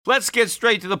Let's get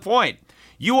straight to the point.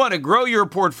 You want to grow your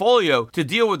portfolio to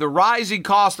deal with the rising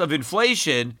cost of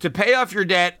inflation, to pay off your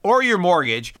debt or your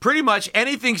mortgage, pretty much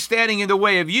anything standing in the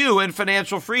way of you and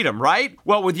financial freedom, right?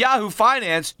 Well, with Yahoo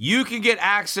Finance, you can get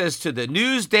access to the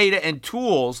news, data, and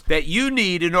tools that you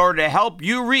need in order to help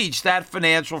you reach that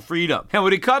financial freedom. And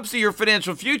when it comes to your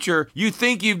financial future, you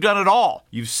think you've done it all.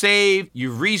 You've saved,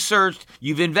 you've researched,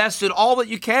 you've invested all that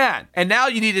you can. And now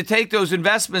you need to take those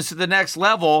investments to the next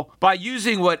level by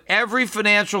using what every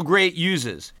financial great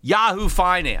uses. Yahoo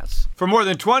Finance. For more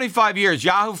than 25 years,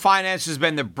 Yahoo Finance has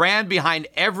been the brand behind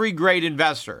every great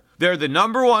investor. They're the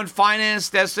 #1 finance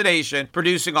destination,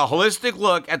 producing a holistic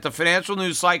look at the financial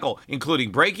news cycle,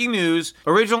 including breaking news,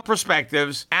 original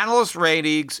perspectives, analyst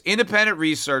ratings, independent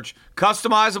research,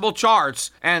 customizable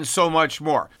charts, and so much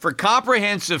more. For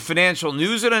comprehensive financial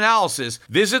news and analysis,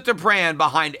 visit the brand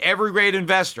behind every great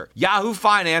investor,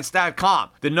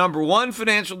 yahoofinance.com, the #1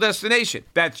 financial destination.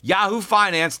 That's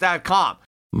yahoofinance.com.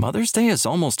 Mother's Day is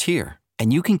almost here,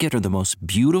 and you can get her the most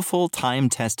beautiful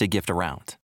time-tested gift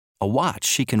around. A watch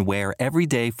she can wear every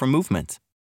day from Movement.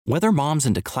 Whether mom's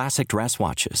into classic dress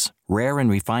watches, rare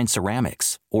and refined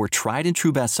ceramics, or tried and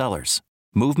true bestsellers,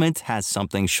 Movement has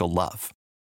something she'll love.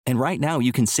 And right now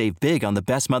you can save big on the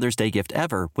best Mother's Day gift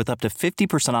ever with up to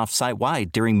 50% off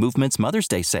site-wide during Movement's Mother's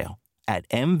Day sale at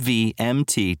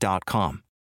MVMT.com.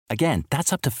 Again,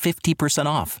 that's up to 50%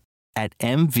 off at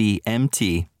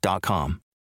MVMT.com.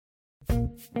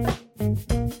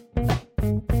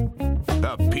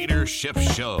 The Peter Schiff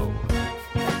Show.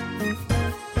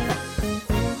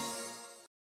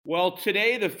 Well,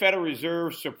 today the Federal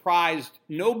Reserve surprised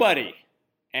nobody,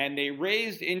 and they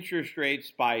raised interest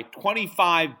rates by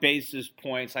 25 basis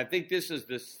points. I think this is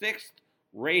the 6th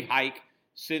rate hike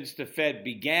since the Fed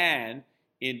began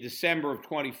in December of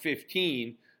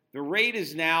 2015. The rate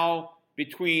is now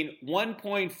between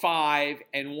 1.5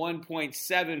 and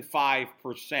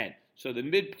 1.75%. So the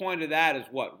midpoint of that is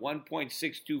what,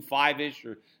 1.625-ish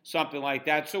or something like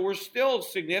that. So we're still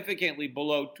significantly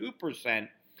below 2%,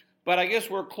 but I guess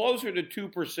we're closer to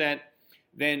 2%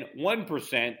 than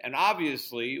 1%. And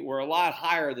obviously, we're a lot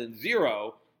higher than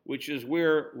 0, which is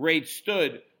where rates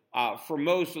stood for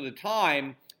most of the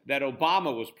time that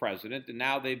Obama was president. And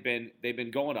now they've been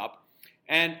going up.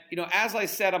 And, as I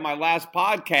said on my last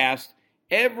podcast,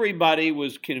 everybody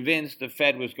was convinced the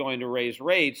Fed was going to raise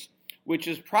rates, which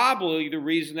is probably the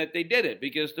reason that they did it,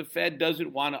 because the Fed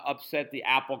doesn't want to upset the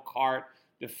apple cart.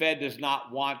 The Fed does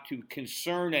not want to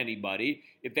concern anybody.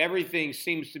 If everything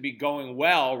seems to be going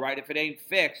well, right, if it ain't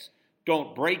fixed,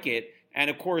 don't break it. And,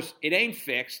 of course, it ain't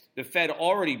fixed. The Fed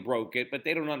already broke it, but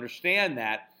they don't understand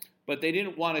that. But they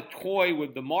didn't want to toy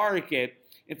with the market.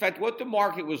 In fact, what the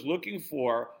market was looking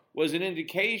for was an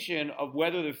indication of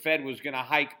whether the Fed was going to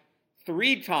hike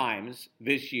 3 times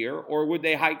this year or would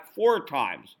they hike 4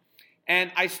 times.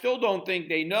 And I still don't think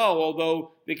they know,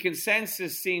 although the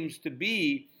consensus seems to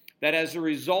be that as a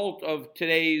result of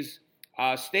today's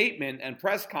statement and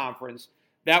press conference,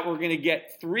 that we're going to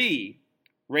get 3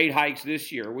 rate hikes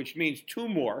this year, which means 2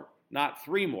 more, not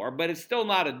 3 more, but it's still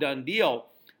not a done deal.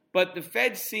 But the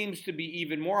Fed seems to be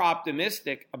even more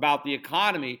optimistic about the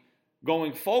economy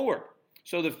going forward.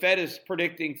 So the Fed is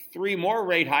predicting 3 more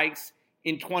rate hikes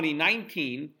in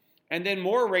 2019, and then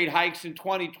more rate hikes in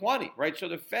 2020, right? So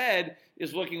the Fed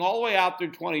is looking all the way out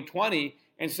through 2020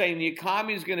 and saying the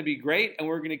economy is going to be great and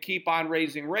we're going to keep on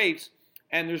raising rates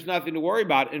and there's nothing to worry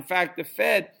about. In fact, the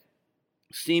Fed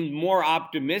seemed more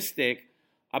optimistic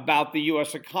about the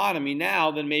U.S. economy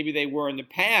now than maybe they were in the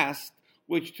past,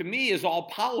 which to me is all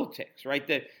politics, right?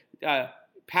 That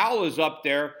Powell is up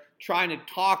there trying to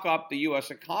talk up the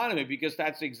U.S. economy because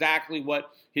that's exactly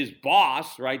what his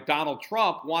boss, right, Donald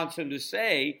Trump, wants him to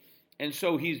say. And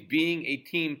so he's being a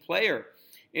team player.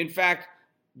 In fact,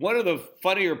 one of the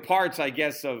funnier parts, I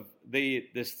guess, of the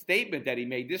statement that he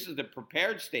made, this is the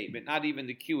prepared statement, not even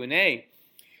the Q&A,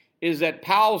 is that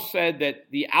Powell said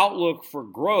that the outlook for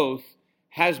growth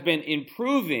has been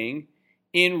improving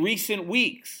in recent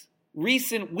weeks.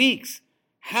 Recent weeks.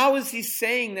 How is he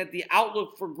saying that the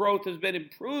outlook for growth has been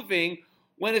improving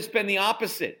when it's been the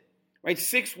opposite? Right?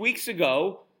 6 weeks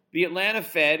ago, the Atlanta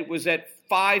Fed was at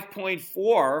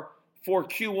 5.4 for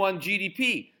Q1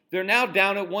 GDP. They're now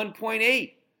down at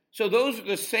 1.8. So those are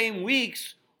the same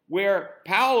weeks where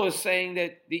Powell is saying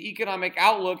that the economic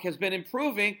outlook has been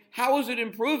improving. How is it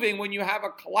improving when you have a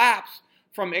collapse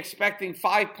from expecting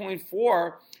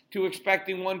 5.4 to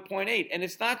expecting 1.8? And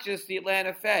it's not just the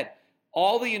Atlanta Fed.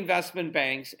 All the investment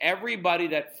banks, everybody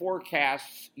that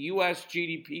forecasts U.S.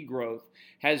 GDP growth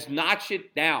has notched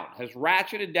it down, has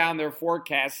ratcheted down their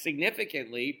forecast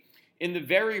significantly in the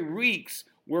very weeks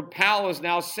where Powell is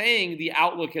now saying the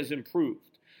outlook has improved.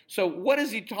 So what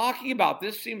is he talking about?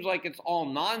 This seems like it's all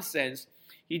nonsense.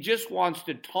 He just wants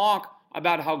to talk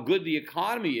about how good the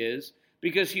economy is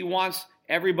because he wants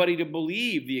everybody to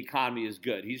believe the economy is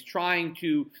good. He's trying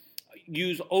to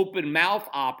use open mouth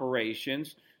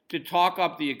operations to talk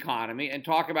up the economy and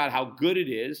talk about how good it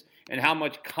is and how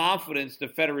much confidence the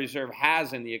Federal Reserve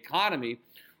has in the economy,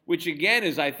 which again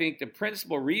is, I think, the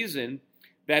principal reason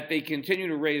that they continue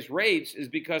to raise rates is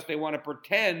because they want to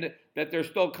pretend that they're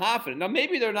still confident. Now,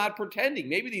 maybe they're not pretending.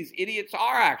 Maybe these idiots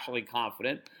are actually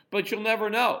confident, but you'll never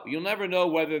know. You'll never know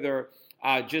whether they're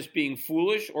just being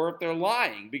foolish or if they're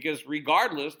lying, because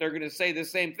regardless, they're going to say the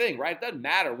same thing, right? It doesn't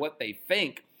matter what they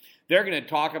think. They're going to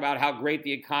talk about how great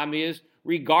the economy is,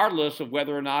 regardless of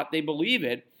whether or not they believe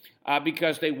it,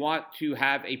 because they want to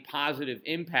have a positive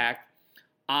impact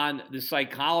on the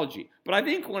psychology. But I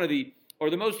think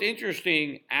the most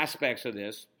interesting aspects of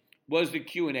this was the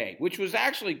Q&A, which was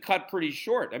actually cut pretty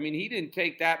short. I mean, he didn't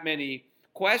take that many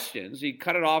questions. He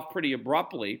cut it off pretty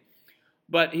abruptly.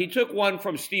 But he took one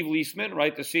from Steve Liesman,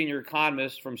 right, the senior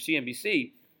economist from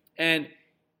CNBC. And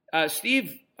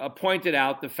Steve pointed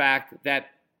out the fact that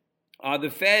the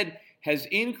Fed has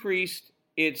increased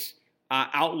its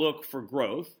outlook for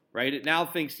growth, right? It now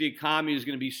thinks the economy is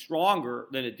going to be stronger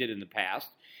than it did in the past.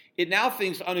 It now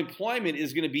thinks unemployment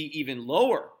is going to be even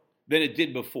lower than it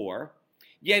did before,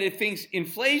 yet it thinks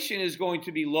inflation is going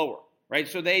to be lower, right?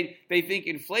 So they think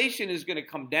inflation is going to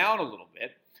come down a little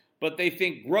bit, but they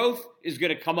think growth is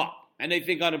going to come up, and they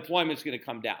think unemployment is going to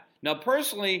come down. Now,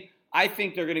 personally, I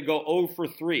think they're going to go 0 for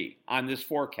 3 on this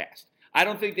forecast. I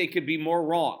don't think they could be more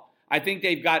wrong. I think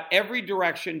they've got every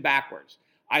direction backwards.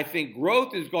 I think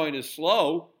growth is going to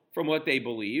slow from what they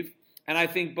believe, and I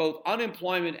think both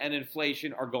unemployment and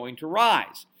inflation are going to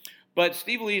rise. But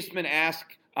Steve Liesman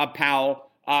asked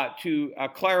Powell to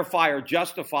clarify or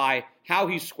justify how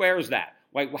he squares that.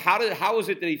 Like, how is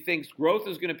it that he thinks growth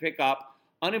is going to pick up,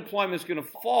 unemployment is going to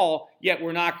fall, yet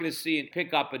we're not going to see it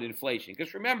pick up in inflation?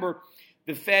 Because remember,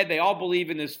 the Fed, they all believe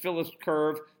in this Phillips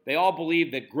curve. They all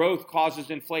believe that growth causes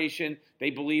inflation.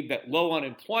 They believe that low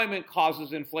unemployment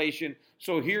causes inflation.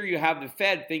 So here you have the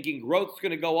Fed thinking growth's going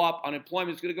to go up,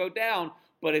 unemployment's going to go down,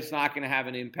 but it's not going to have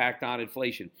an impact on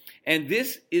inflation. And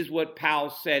this is what Powell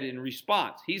said in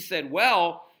response. He said,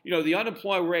 well, the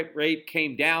unemployment rate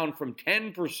came down from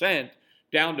 10%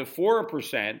 down to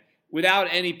 4% without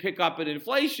any pickup in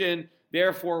inflation.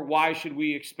 Therefore, why should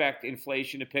we expect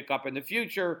inflation to pick up in the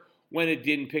future when it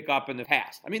didn't pick up in the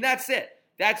past? I mean, that's it.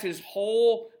 That's his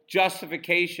whole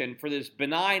justification for this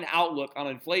benign outlook on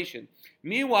inflation.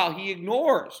 Meanwhile, he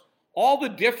ignores all the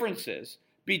differences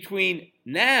between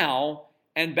now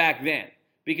and back then.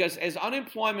 Because as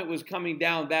unemployment was coming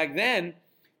down back then,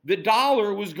 the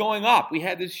dollar was going up. We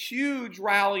had this huge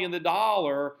rally in the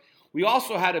dollar. We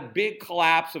also had a big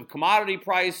collapse of commodity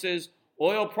prices.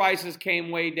 Oil prices came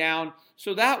way down.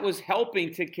 So that was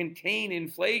helping to contain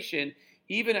inflation.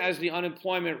 Even as the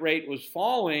unemployment rate was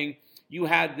falling, you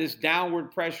had this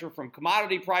downward pressure from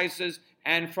commodity prices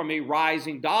and from a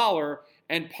rising dollar.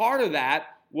 And part of that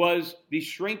was the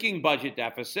shrinking budget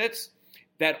deficits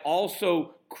that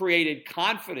also created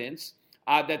confidence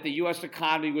that the U.S.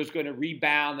 economy was going to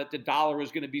rebound, that the dollar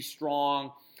was going to be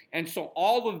strong. And so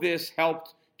all of this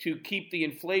helped to keep the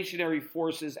inflationary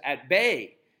forces at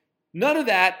bay. None of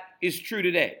that is true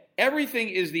today. Everything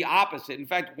is the opposite. In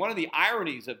fact, one of the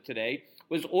ironies of today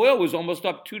was oil was almost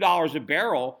up $2 a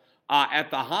barrel at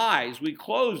the highs. We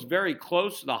closed very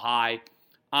close to the high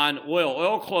on oil.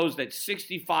 Oil closed at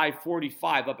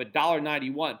 $65.45, up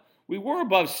 $1.91. We were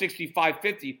above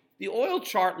 $65.50. The oil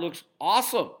chart looks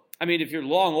awesome. I mean, if you're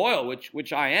long oil,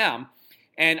 which I am,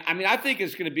 and I mean, I think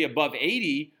it's going to be above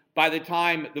 80 by the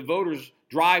time the voters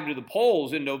drive to the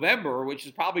polls in November, which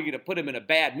is probably going to put them in a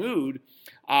bad mood.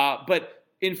 But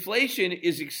inflation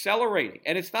is accelerating.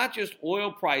 And it's not just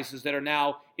oil prices that are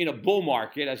now in a bull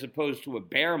market as opposed to a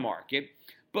bear market.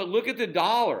 But look at the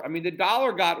dollar. I mean, the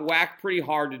dollar got whacked pretty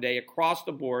hard today across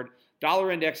the board.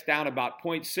 Dollar index down about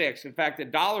 0.6. In fact, the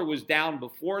dollar was down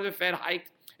before the Fed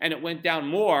hiked, and it went down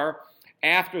more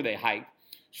after they hiked.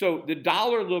 So the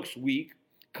dollar looks weak.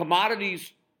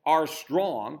 Commodities are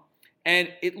strong. And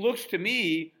it looks to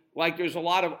me like there's a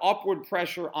lot of upward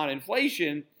pressure on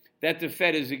inflation that the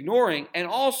Fed is ignoring. And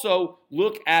also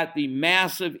look at the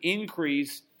massive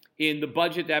increase in the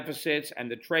budget deficits and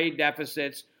the trade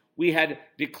deficits. We had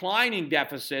declining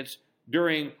deficits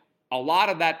during a lot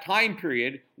of that time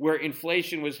period where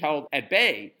inflation was held at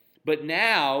bay. But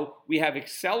now we have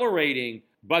accelerating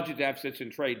budget deficits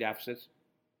and trade deficits.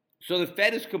 So the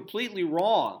Fed is completely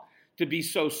wrong to be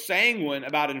so sanguine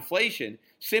about inflation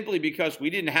simply because we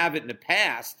didn't have it in the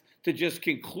past to just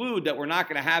conclude that we're not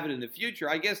going to have it in the future.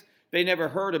 I guess they never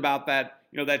heard about that,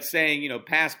 that saying,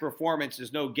 past performance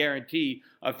is no guarantee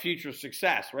of future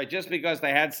success, right? Just because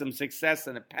they had some success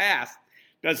in the past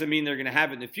doesn't mean they're going to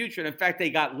have it in the future. And in fact,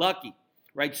 they got lucky,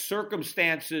 right?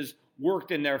 Circumstances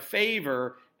worked in their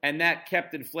favor, and that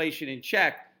kept inflation in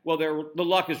check. Well, the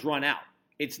luck has run out.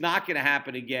 It's not going to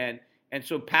happen again. And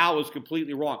so Powell was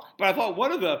completely wrong. But I thought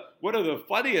one of the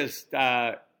funniest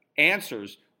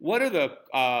answers, one of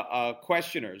the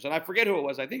questioners, and I forget who it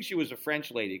was. I think she was a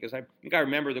French lady, because I think I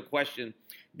remember the question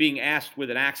being asked with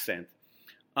an accent.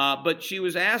 But she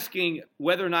was asking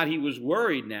whether or not he was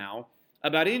worried now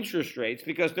about interest rates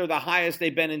because they're the highest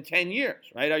they've been in 10 years,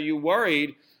 right? Are you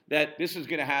worried that this is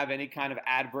going to have any kind of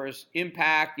adverse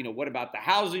impact? What about the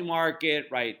housing market,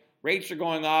 right? Rates are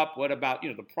going up. What about,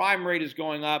 the prime rate is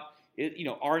going up?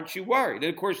 Aren't you worried?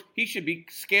 And of course, he should be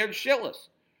scared shitless,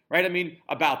 right?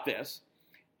 About this.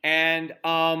 And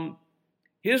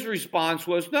his response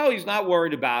was, no, he's not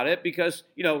worried about it because,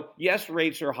 yes,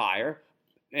 rates are higher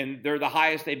and they're the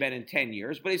highest they've been in 10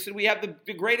 years. But he said, we have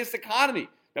the greatest economy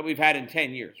that we've had in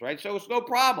 10 years, right? So it's no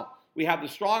problem. We have the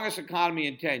strongest economy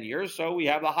in 10 years, so we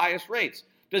have the highest rates.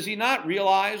 Does he not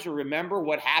realize or remember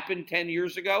what happened 10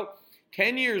 years ago?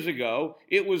 10 years ago,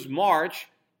 it was March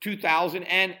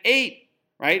 2008,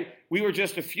 right? We were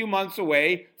just a few months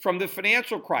away from the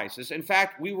financial crisis. In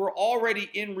fact, we were already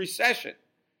in recession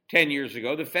 10 years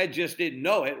ago. The Fed just didn't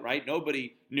know it, right?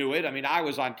 Nobody knew it. I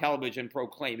was on television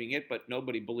proclaiming it, but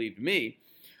nobody believed me.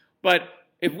 But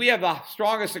if we have the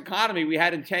strongest economy we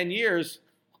had in 10 years,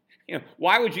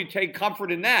 why would you take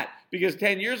comfort in that? Because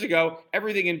 10 years ago,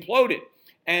 everything imploded.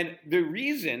 And the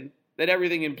reason that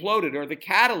everything imploded, or the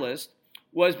catalyst,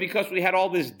 was because we had all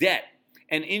this debt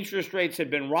and interest rates had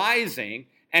been rising,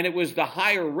 and it was the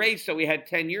higher rates that we had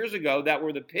 10 years ago that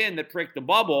were the pin that pricked the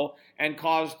bubble and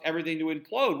caused everything to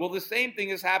implode. Well, the same thing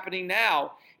is happening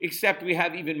now, except we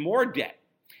have even more debt.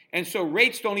 And so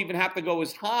rates don't even have to go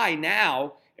as high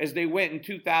now as they went in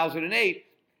 2008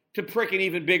 to prick an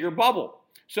even bigger bubble.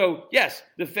 So, yes,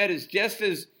 the Fed is just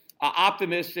as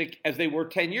optimistic as they were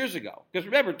 10 years ago. Because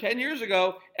remember, 10 years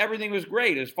ago, everything was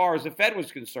great as far as the Fed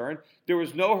was concerned. There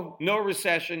was no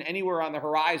recession anywhere on the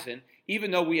horizon.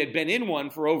 Even though we had been in one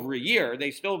for over a year,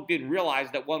 they still didn't realize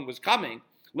that one was coming,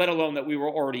 let alone that we were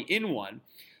already in one.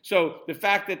 So the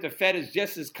fact that the Fed is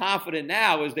just as confident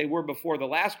now as they were before the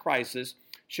last crisis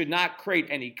should not create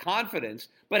any confidence.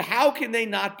 But how can they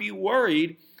not be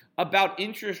worried about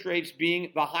interest rates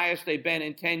being the highest they've been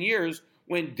in 10 years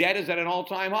when debt is at an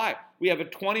all-time high? We have a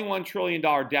 $21 trillion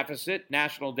deficit,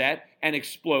 national debt, and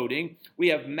exploding. We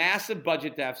have massive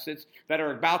budget deficits that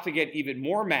are about to get even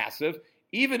more massive,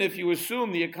 even if you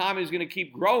assume the economy is going to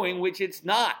keep growing, which it's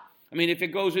not. If it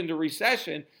goes into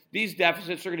recession, these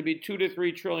deficits are going to be $2 to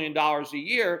 $3 trillion a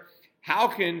year. How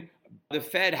can the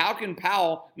Fed, how can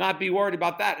Powell not be worried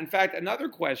about that? In fact, another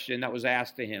question that was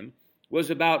asked to him was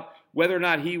about whether or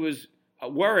not he was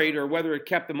worried or whether it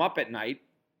kept him up at night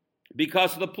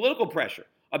because of the political pressure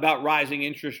about rising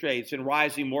interest rates and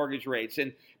rising mortgage rates.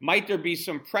 And might there be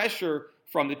some pressure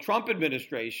from the Trump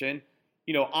administration,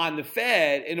 on the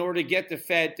Fed in order to get the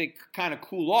Fed to kind of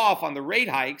cool off on the rate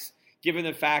hikes, given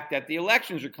the fact that the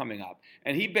elections are coming up?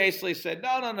 And he basically said, no,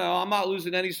 I'm not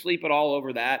losing any sleep at all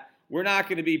over that. We're not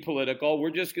going to be political. We're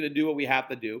just going to do what we have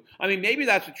to do. Maybe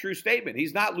that's a true statement.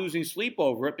 He's not losing sleep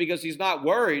over it because he's not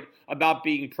worried about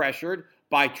being pressured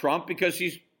by Trump because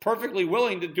he's perfectly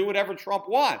willing to do whatever Trump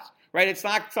wants, right? It's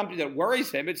not something that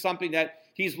worries him. It's something that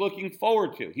he's looking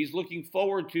forward to. He's looking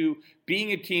forward to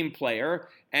being a team player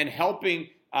and helping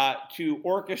to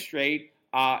orchestrate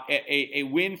a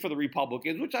win for the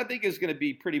Republicans, which I think is going to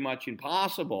be pretty much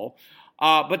impossible.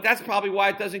 But that's probably why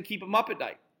it doesn't keep him up at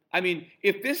night.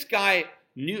 If this guy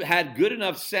had good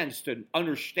enough sense to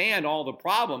understand all the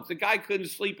problems, the guy couldn't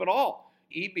sleep at all.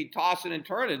 He'd be tossing and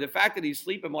turning. The fact that he's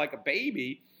sleeping like a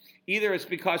baby, either it's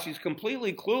because he's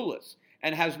completely clueless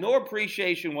and has no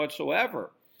appreciation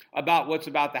whatsoever about what's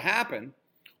about to happen,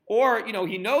 or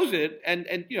he knows it and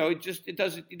he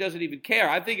doesn't even care.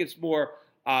 I think it's more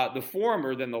the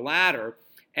former than the latter.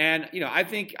 And I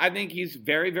think he's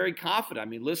very, very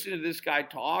confident. Listening to this guy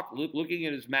talk, looking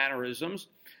at his mannerisms,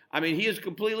 he is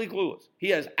completely clueless.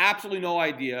 He has absolutely no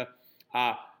idea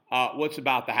what's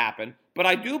about to happen. But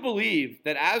I do believe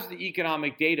that as the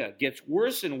economic data gets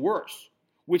worse and worse,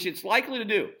 which it's likely to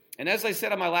do, and as I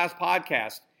said on my last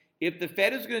podcast, if the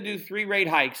Fed is going to do 3 rate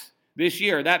hikes this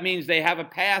year, that means they have a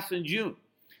pass in June.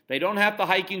 They don't have to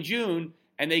hike in June,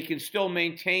 and they can still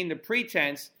maintain the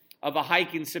pretense of a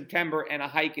hike in September and a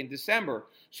hike in December.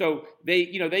 So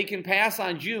they can pass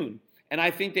on June, and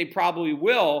I think they probably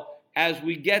will as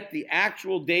we get the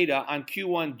actual data on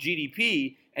Q1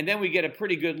 GDP, and then we get a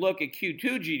pretty good look at Q2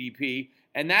 GDP,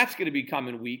 and that's going to be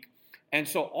coming weak. And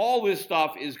so all this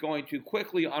stuff is going to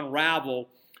quickly unravel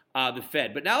the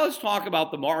Fed. But now let's talk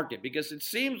about the market, because it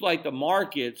seems like the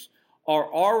markets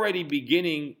are already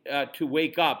beginning to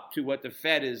wake up to what the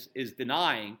Fed is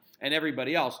denying and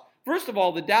everybody else. First of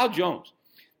all, the Dow Jones.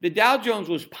 The Dow Jones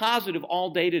was positive all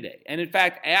day today. And in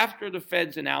fact, after the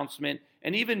Fed's announcement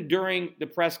and even during the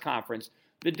press conference,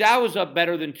 the Dow was up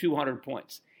better than 200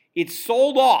 points. It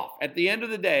sold off at the end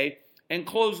of the day and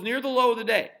closed near the low of the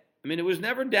day. I mean, it was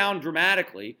never down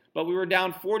dramatically, but we were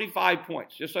down 45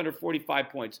 points, just under 45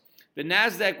 points. The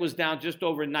NASDAQ was down just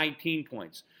over 19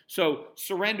 points. So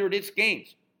surrendered its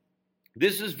gains.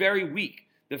 This is very weak.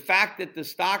 The fact that the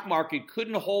stock market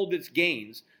couldn't hold its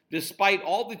gains despite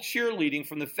all the cheerleading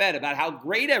from the Fed about how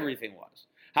great everything was,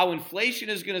 how inflation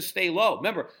is going to stay low.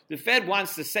 Remember, the Fed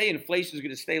wants to say inflation is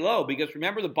going to stay low because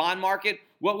remember the bond market?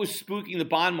 What was spooking the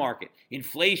bond market?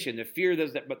 Inflation, the fear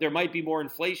that there might be more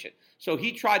inflation. So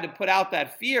he tried to put out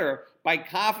that fear by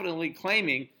confidently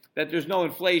claiming that there's no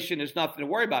inflation, there's nothing to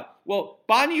worry about. Well,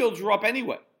 bond yields were up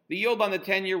anyway. The yield on the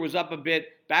 10-year was up a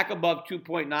bit, back above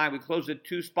 2.9. We closed at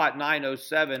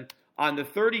 2.907. On the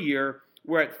 30-year,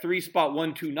 we're at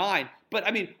 3.129. But,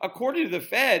 I mean, according to the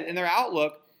Fed and their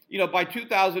outlook, by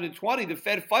 2020, the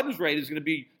Fed funds rate is going to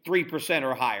be 3%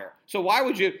 or higher. So why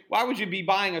would you be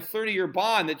buying a 30-year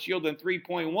bond that's yielding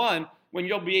 3.1 when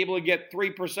you'll be able to get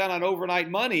 3% on overnight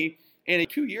money in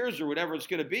 2 years or whatever it's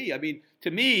going to be? I mean,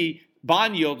 to me,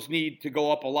 bond yields need to go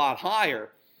up a lot higher.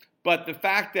 But the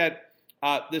fact that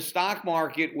the stock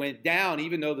market went down,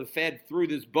 even though the Fed threw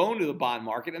this bone to the bond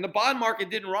market, and the bond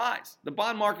market didn't rise. The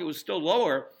bond market was still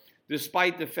lower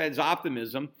despite the Fed's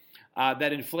optimism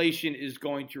that inflation is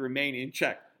going to remain in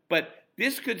check. But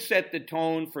this could set the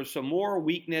tone for some more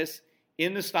weakness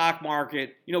in the stock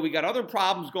market. We got other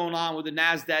problems going on with the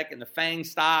NASDAQ and the FANG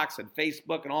stocks and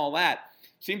Facebook and all that.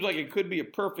 Seems like it could be a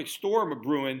perfect storm of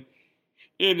brewing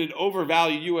in an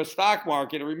overvalued U.S. stock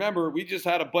market. And remember, we just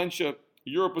had a bunch of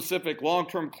Euro-Pacific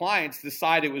long-term clients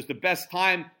decide it was the best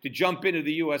time to jump into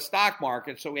the U.S. stock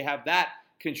market. So we have that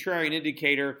contrarian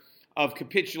indicator of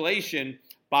capitulation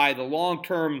by the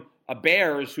long-term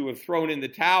bears who have thrown in the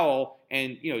towel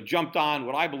and jumped on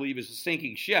what I believe is a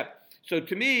sinking ship. So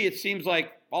to me, it seems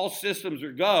like all systems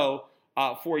are go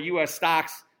for U.S.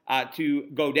 stocks to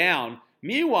go down.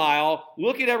 Meanwhile,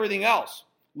 look at everything else.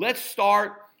 Let's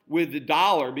start with the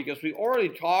dollar, because we already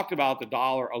talked about the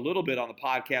dollar a little bit on the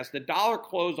podcast. The dollar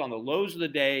closed on the lows of the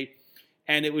day,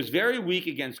 and it was very weak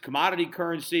against commodity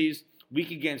currencies,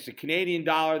 weak against the Canadian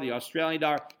dollar, the Australian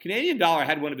dollar. Canadian dollar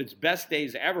had one of its best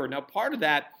days ever. Now, part of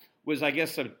that was, I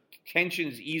guess, some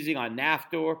tensions easing on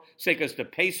NAFTA, because the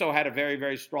peso had a very,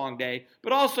 very strong day.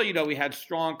 But also, we had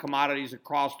strong commodities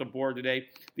across the board today.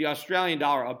 The Australian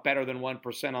dollar up better than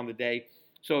 1% on the day.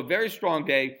 So a very strong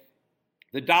day.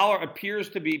 The dollar appears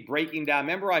to be breaking down.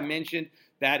 Remember I mentioned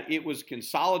that it was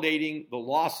consolidating the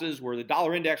losses where the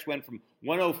dollar index went from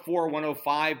 104,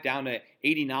 105 down to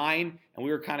 89, and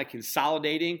we were kind of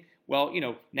consolidating. Well,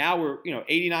 now we're,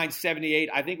 89, 78.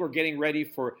 I think we're getting ready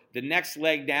for the next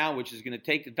leg down, which is going to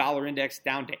take the dollar index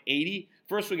down to 80.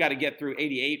 First, we got to get through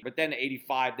 88, but then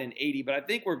 85, then 80. But I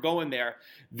think we're going there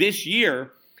this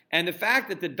year. And the fact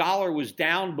that the dollar was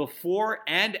down before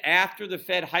and after the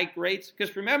Fed hiked rates,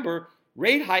 because remember,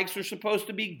 rate hikes are supposed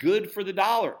to be good for the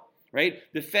dollar, right?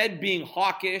 The Fed being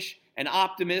hawkish and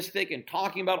optimistic and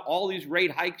talking about all these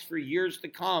rate hikes for years to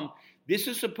come, this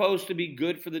is supposed to be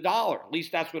good for the dollar. At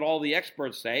least that's what all the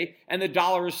experts say, and the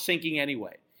dollar is sinking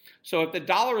anyway. So if the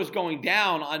dollar is going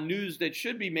down on news that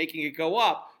should be making it go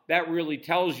up, that really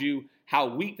tells you how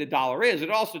weak the dollar is. It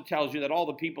also tells you that all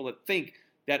the people that think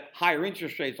that higher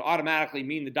interest rates automatically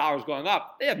mean the dollar is going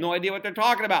up, they have no idea what they're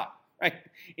talking about, right?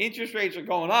 Interest rates are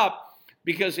going up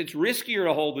because it's riskier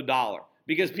to hold the dollar,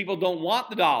 because people don't want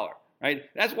the dollar, right?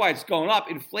 That's why it's going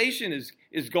up. Inflation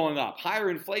is going up.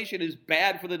 Higher inflation is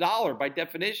bad for the dollar by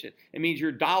definition. It means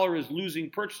your dollar is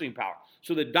losing purchasing power.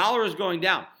 So the dollar is going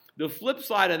down. The flip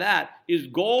side of that is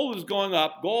gold is going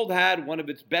up. Gold had one of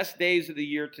its best days of the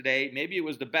year today. Maybe it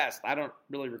was the best. I don't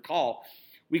really recall.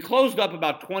 We closed up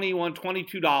about $21,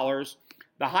 $22.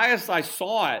 The highest I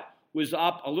saw it was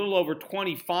up a little over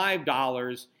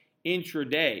 $25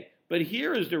 intraday. But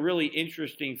here is the really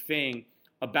interesting thing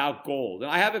about gold. And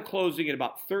I have it closing at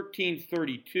about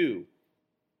 $13.32,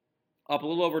 up a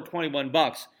little over 21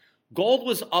 bucks. Gold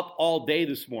was up all day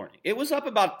this morning. It was up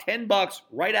about 10 bucks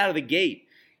right out of the gate.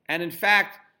 And in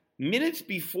fact, minutes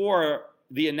before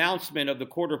the announcement of the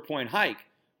quarter point hike,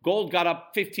 gold got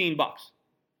up 15 bucks.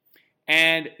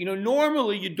 And,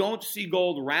 normally you don't see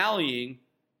gold rallying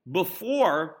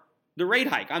before the rate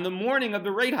hike, on the morning of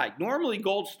the rate hike. Normally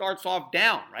gold starts off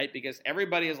down, right? Because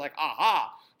everybody is like,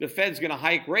 aha, the Fed's going to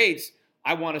hike rates.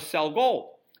 I want to sell gold.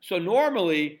 So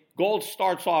normally gold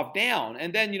starts off down.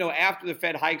 And then, after the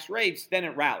Fed hikes rates, then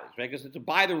it rallies, right? Because it's a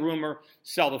buy the rumor,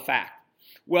 sell the fact.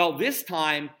 Well, this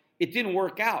time it didn't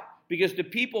work out because the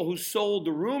people who sold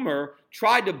the rumor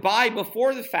tried to buy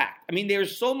before the fact. I mean,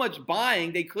 there's so much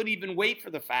buying, they couldn't even wait for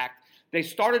the fact. They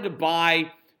started to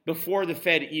buy before the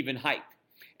Fed even hiked.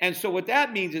 And so what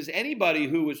that means is anybody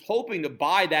who was hoping to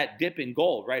buy that dip in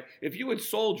gold, right? If you had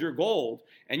sold your gold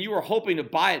and you were hoping to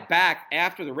buy it back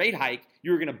after the rate hike,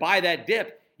 you were going to buy that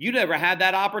dip, you never had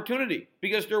that opportunity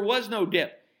because there was no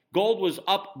dip. Gold was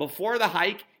up before the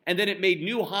hike, and then it made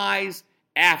new highs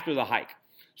after the hike.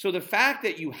 So the fact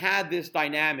that you had this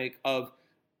dynamic of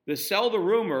the sell the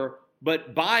rumor,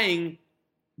 but buying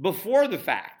before the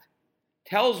fact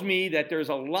tells me that there's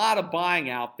a lot of buying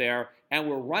out there and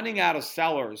we're running out of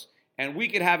sellers and we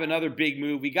could have another big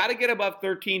move. We got to get above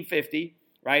 1350,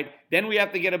 right? Then we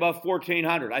have to get above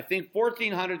 1400. I think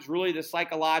 1400 is really the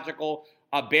psychological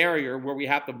barrier where we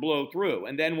have to blow through.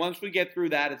 And then once we get through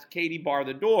that, it's Katie bar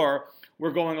the door.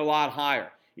 We're going a lot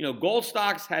higher. Gold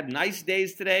stocks had nice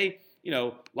days today.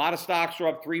 A lot of stocks are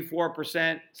up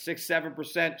 3-4%,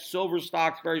 6-7%. Silver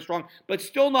stocks very strong, but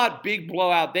still not big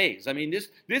blowout days. I mean,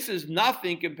 this is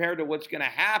nothing compared to what's going to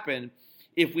happen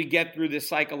if we get through this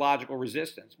psychological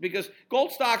resistance, because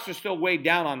gold stocks are still way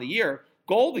down on the year.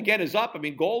 Gold, again, is up. I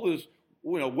mean, gold is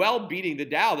well beating the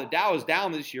Dow. The Dow is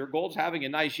down this year. Gold's having a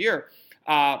nice year,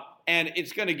 and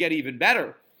it's going to get even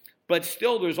better. But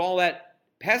still, there's all that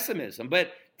pessimism.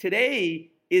 But today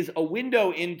is a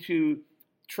window into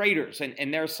traders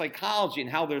and their psychology and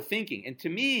how they're thinking. And to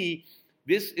me,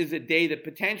 this is a day that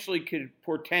potentially could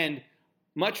portend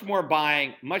much more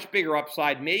buying, much bigger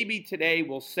upside. Maybe today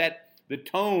will set the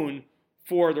tone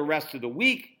for the rest of the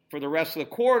week, for the rest of the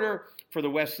quarter, for the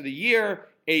rest of the year.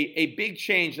 A big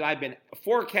change that I've been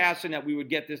forecasting that we would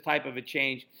get this type of a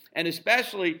change. And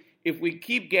especially if we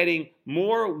keep getting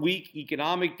more weak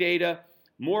economic data,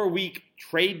 more weak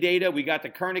trade data. We got the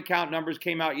current account numbers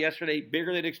came out yesterday,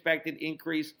 bigger than expected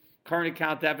increase, current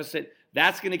account deficit.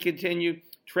 That's going to continue.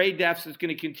 Trade deficit is going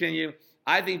to continue.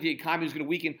 I think the economy is going to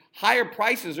weaken. Higher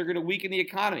prices are going to weaken the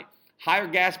economy. Higher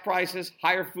gas prices,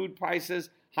 higher food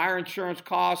prices, higher insurance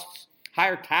costs,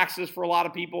 higher taxes for a lot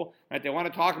of people. Right? They want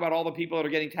to talk about all the people that are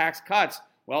getting tax cuts.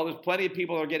 Well, there's plenty of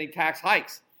people that are getting tax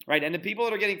hikes. Right? And the people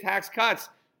that are getting tax cuts,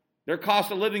 their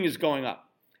cost of living is going up.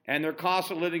 And their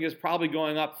cost of living is probably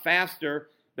going up faster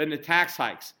than the tax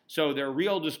hikes. So their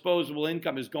real disposable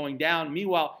income is going down.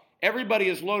 Meanwhile, everybody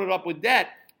is loaded up with debt,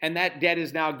 and that debt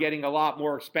is now getting a lot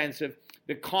more expensive.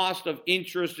 The cost of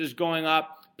interest is going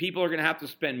up. People are going to have to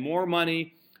spend more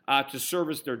money to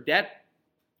service their debt.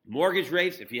 Mortgage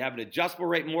rates, if you have an adjustable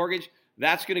rate mortgage,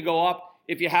 that's going to go up.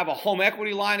 If you have a home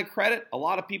equity line of credit, a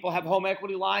lot of people have home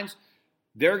equity lines.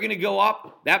 They're going to go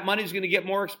up. That money's going to get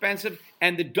more expensive.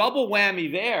 And the double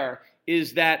whammy there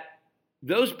is that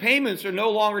those payments are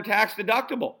no longer tax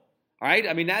deductible. All right?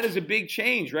 I mean, that is a big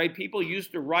change, right? People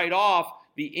used to write off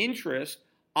the interest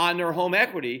on their home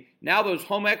equity. Now those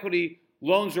home equity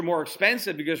loans are more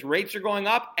expensive because rates are going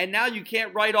up, and now you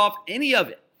can't write off any of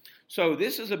it. So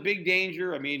this is a big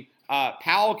danger. I mean,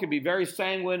 Powell can be very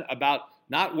sanguine about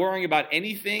not worrying about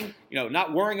anything,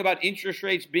 not worrying about interest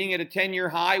rates being at a 10-year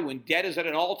high when debt is at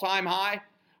an all-time high.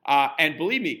 And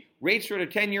believe me, rates are at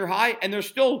a 10-year high, and they're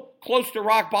still close to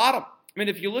rock bottom. I mean,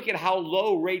 if you look at how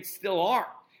low rates still are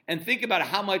and think about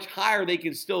how much higher they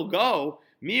can still go,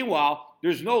 meanwhile,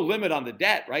 there's no limit on the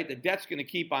debt, right? The debt's going to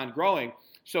keep on growing.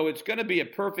 So it's going to be a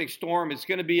perfect storm. It's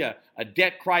going to be a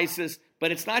debt crisis,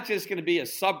 but it's not just going to be a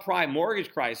subprime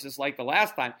mortgage crisis like the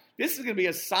last time. This is going to be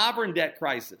a sovereign debt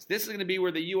crisis. This is going to be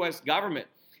where the U.S. government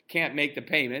can't make the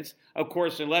payments, of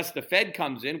course, unless the Fed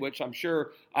comes in, which I'm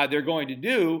sure they're going to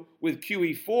do with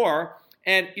QE4.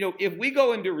 And, if we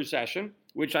go into recession,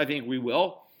 which I think we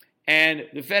will, and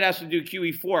the Fed has to do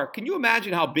QE4, can you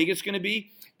imagine how big it's going to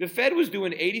be? The Fed was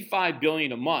doing $85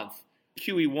 billion a month,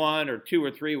 QE1 or 2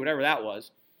 or 3, whatever that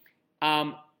was.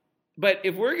 But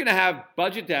if we're going to have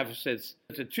budget deficits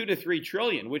to 2 to 3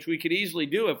 trillion, which we could easily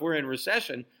do if we're in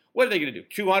recession, what are they going to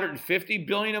do? $250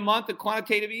 billion a month of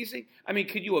quantitative easing? I mean,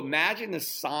 could you imagine the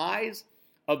size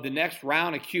of the next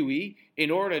round of QE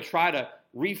in order to try to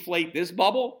reflate this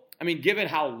bubble? I mean, given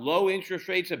how low interest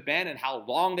rates have been and how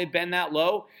long they've been that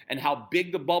low and how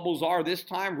big the bubbles are this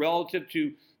time relative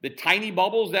to the tiny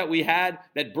bubbles that we had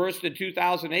that burst in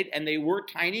 2008, and they were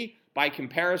tiny by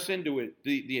comparison to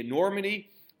the enormity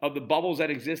of the bubbles that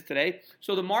exist today.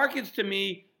 So the markets, to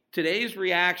me, today's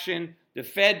reaction, the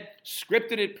Fed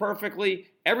scripted it perfectly.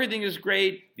 Everything is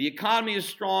great. The economy is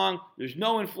strong. There's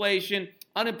no inflation.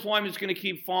 Unemployment is going to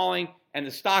keep falling. And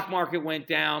the stock market went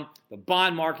down. The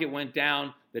bond market went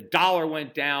down. The dollar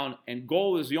went down. And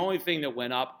gold is the only thing that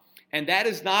went up. And that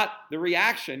is not the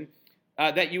reaction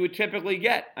that you would typically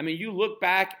get. I mean, you look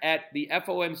back at the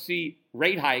FOMC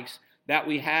rate hikes that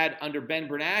we had under Ben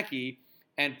Bernanke,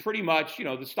 and pretty much,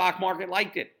 the stock market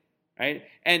liked it, right?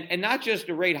 And not just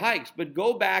the rate hikes, but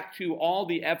go back to all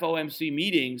the FOMC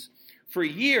meetings for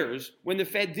years when the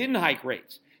Fed didn't hike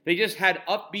rates. They just had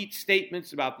upbeat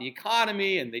statements about the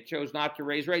economy, and they chose not to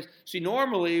raise rates. See,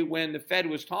 normally when the Fed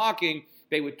was talking,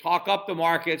 they would talk up the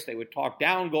markets, they would talk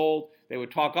down gold, they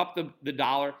would talk up the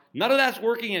dollar. None of that's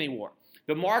working anymore.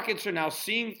 The markets are now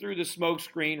seeing through the smoke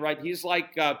screen, right? He's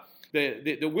like the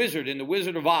wizard in The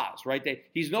Wizard of Oz, right?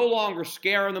 He's no longer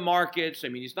scaring the markets. I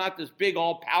mean, he's not this big,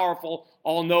 all-powerful,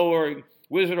 all-knowing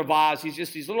Wizard of Oz. He's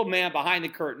just this little man behind the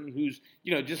curtain who's,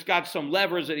 just got some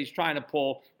levers that he's trying to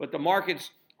pull. But the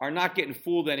markets are not getting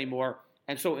fooled anymore.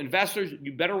 And so investors,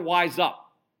 you better wise up.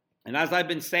 And as I've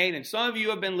been saying, and some of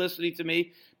you have been listening to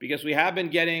me because we have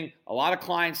been getting a lot of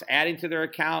clients adding to their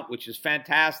account, which is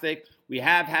fantastic. We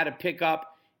have had a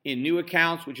pickup in new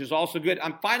accounts, which is also good.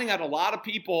 I'm finding out a lot of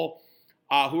people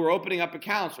who are opening up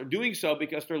accounts are doing so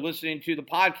because they're listening to the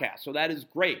podcast. So that is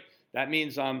great. That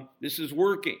means this is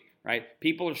working, right?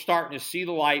 People are starting to see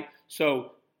the light.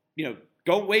 So,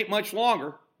 don't wait much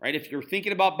longer, right? If you're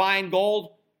thinking about buying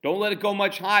gold, don't let it go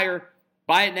much higher.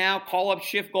 Buy it now. Call up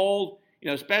Shift Gold.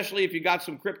 Especially if you got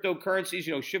some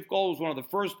cryptocurrencies. Shift Gold was one of the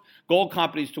first gold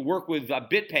companies to work with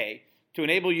BitPay to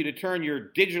enable you to turn your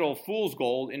digital fool's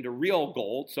gold into real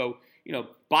gold. So,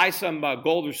 buy some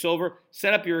gold or silver,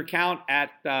 set up your account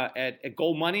at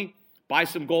Gold Money, buy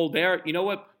some gold there. You know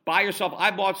what? Buy yourself.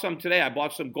 I bought some today. I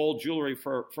bought some gold jewelry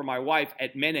for my wife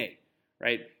at Mene,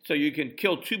 right? So you can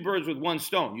kill two birds with one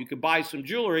stone. You can buy some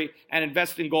jewelry and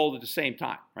invest in gold at the same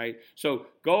time, right? So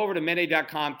go over to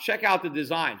Mene.com, check out the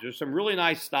designs. There's some really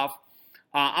nice stuff.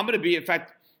 I'm going to be, in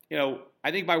fact, I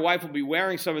think my wife will be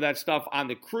wearing some of that stuff on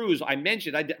the cruise. I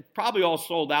mentioned, probably all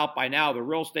sold out by now, the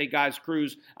Real Estate Guys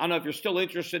cruise. I don't know if you're still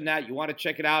interested in that. You want to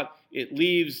check it out. It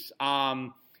leaves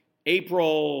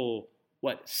April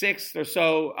 6th or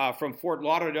so from Fort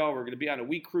Lauderdale. We're going to be on a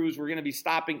week cruise. We're going to be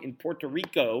stopping in Puerto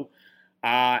Rico.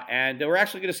 And we're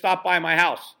actually going to stop by my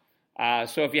house.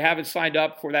 So if you haven't signed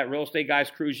up for that Real Estate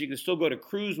Guys cruise, you can still go to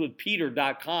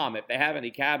cruisewithpeter.com if they have any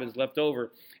cabins left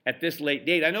over at this late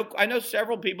date. I know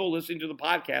several people listening to the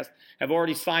podcast have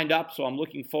already signed up, so I'm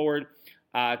looking forward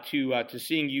to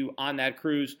seeing you on that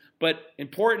cruise. But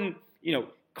important,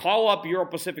 call up Euro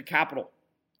Pacific Capital.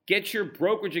 Get your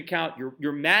brokerage account,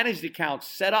 your managed account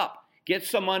set up. Get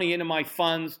some money into my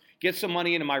funds. Get some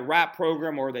money into my wrap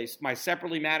program or my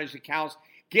separately managed accounts.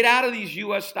 Get out of these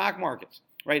U.S. stock markets,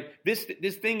 right? This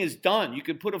thing is done. You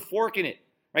can put a fork in it,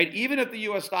 right? Even if the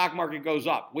U.S. stock market goes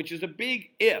up, which is a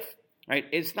big if, right?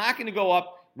 It's not going to go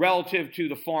up relative to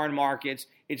the foreign markets.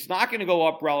 It's not going to go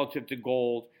up relative to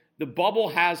gold. The bubble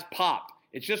has popped.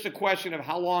 It's just a question of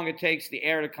how long it takes the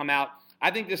air to come out.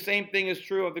 I think the same thing is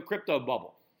true of the crypto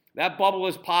bubble. That bubble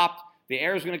has popped. The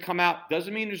air is going to come out.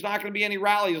 Doesn't mean there's not going to be any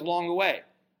rallies along the way.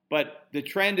 But the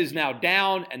trend is now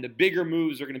down, and the bigger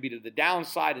moves are going to be to the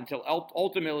downside until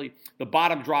ultimately the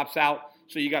bottom drops out.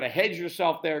 So you got to hedge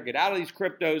yourself there, get out of these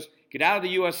cryptos, get out of the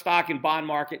U.S. stock and bond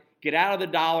market, get out of the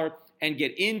dollar, and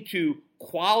get into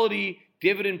quality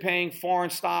dividend-paying foreign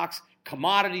stocks,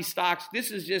 commodity stocks.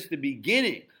 This is just the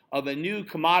beginning of a new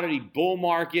commodity bull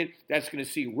market that's going to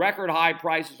see record high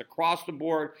prices across the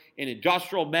board in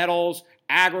industrial metals,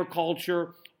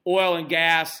 agriculture, oil and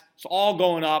gas. It's all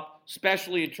going up,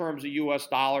 especially in terms of U.S.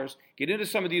 dollars. Get into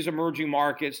some of these emerging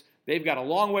markets. They've got a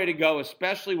long way to go,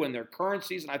 especially when their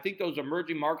currencies, and I think those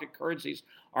emerging market currencies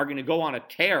are going to go on a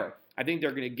tear. I think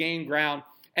they're going to gain ground.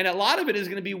 And a lot of it is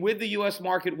going to be with the U.S.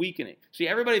 market weakening. See,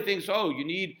 everybody thinks, you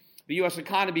need the U.S.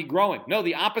 economy growing. No,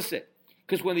 the opposite.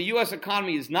 Because when the U.S.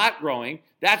 economy is not growing,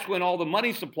 that's when all the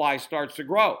money supply starts to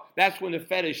grow. That's when the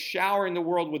Fed is showering the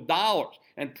world with dollars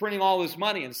and printing all this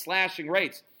money and slashing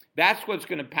rates. That's what's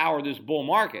going to power this bull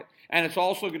market. And it's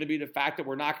also going to be the fact that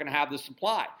we're not going to have the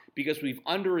supply because we've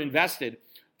underinvested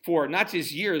for not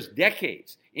just years,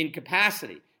 decades in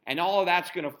capacity. And all of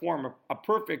that's going to form a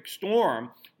perfect storm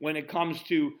when it comes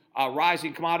to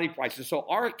rising commodity prices. So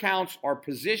our accounts are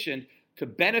positioned to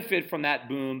benefit from that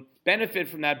boom, benefit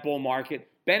from that bull market,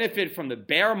 benefit from the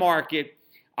bear market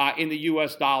in the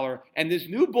U.S. dollar, and this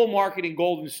new bull market in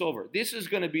gold and silver. This is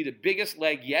going to be the biggest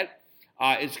leg yet.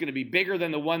 It's going to be bigger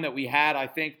than the one that we had, I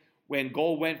think, when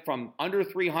gold went from under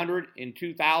 300 in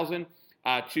 2000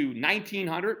 to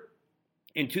 1900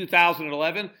 in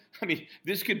 2011. I mean,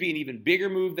 this could be an even bigger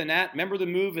move than that. Remember the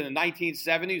move in the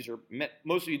 1970s, or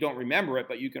most of you don't remember it,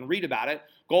 but you can read about it.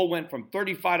 Gold went from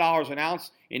 $35 an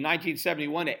ounce in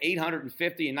 1971 to $850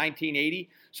 in 1980.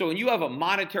 So when you have a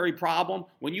monetary problem,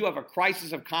 when you have a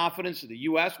crisis of confidence in the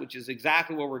U.S., which is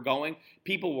exactly where we're going,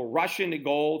 people will rush into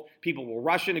gold, people will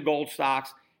rush into gold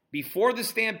stocks. Before the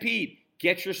stampede,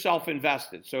 get yourself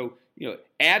invested. So,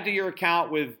 add to your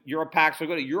account with Europac. So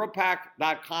go to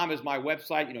Europac.com is my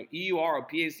website,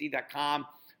 EUROPAC.com.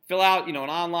 Fill out, an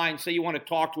online, say you want to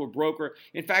talk to a broker.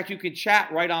 In fact, you can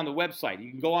chat right on the website. You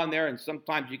can go on there, and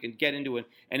sometimes you can get into an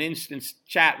instant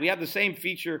chat. We have the same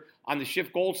feature on the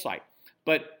Shift Gold site.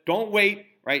 But don't wait,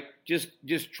 right? Just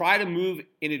try to move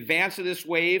in advance of this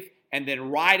wave and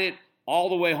then ride it all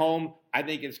the way home. I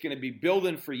think it's going to be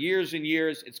building for years and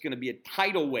years. It's going to be a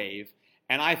tidal wave.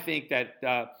 And I think that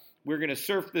we're going to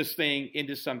surf this thing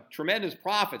into some tremendous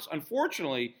profits.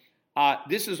 Unfortunately,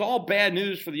 this is all bad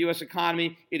news for the U.S.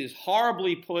 economy. It is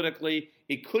horribly politically.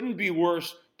 It couldn't be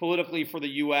worse politically for the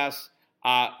U.S.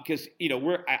 Because,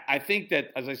 I think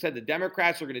that, as I said, the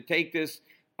Democrats are going to take this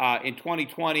in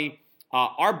 2020.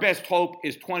 Our best hope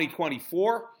is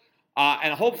 2024.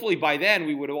 And hopefully by then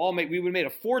we would have made a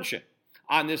fortune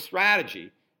on this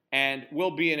strategy. And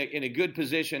we'll be in a good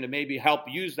position to maybe help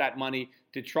use that money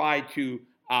to try to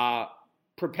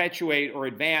perpetuate or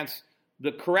advance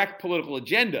the correct political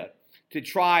agenda, to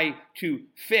try to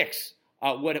fix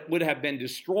what would have been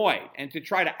destroyed, and to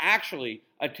try to actually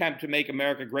attempt to make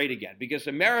America great again. Because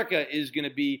America is going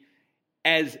to be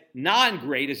as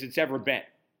non-great as it's ever been.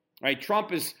 Right?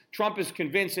 Trump is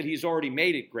convinced that he's already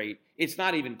made it great. It's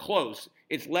not even close.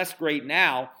 It's less great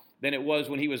now than it was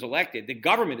when he was elected. The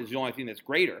government is the only thing that's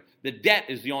greater. The debt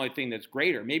is the only thing that's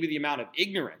greater. Maybe the amount of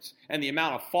ignorance and the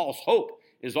amount of false hope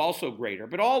is also greater.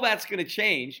 But all that's going to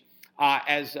change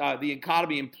as the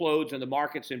economy implodes and the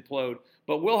markets implode.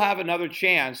 But we'll have another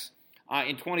chance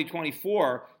in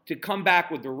 2024 to come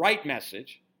back with the right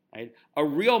message, right? A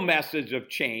real message of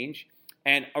change,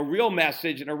 and a real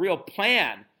message and a real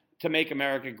plan to make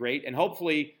America great. And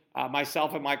hopefully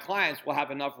myself and my clients will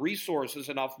have enough resources,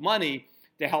 enough money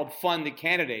to help fund the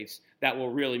candidates that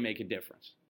will really make a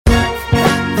difference.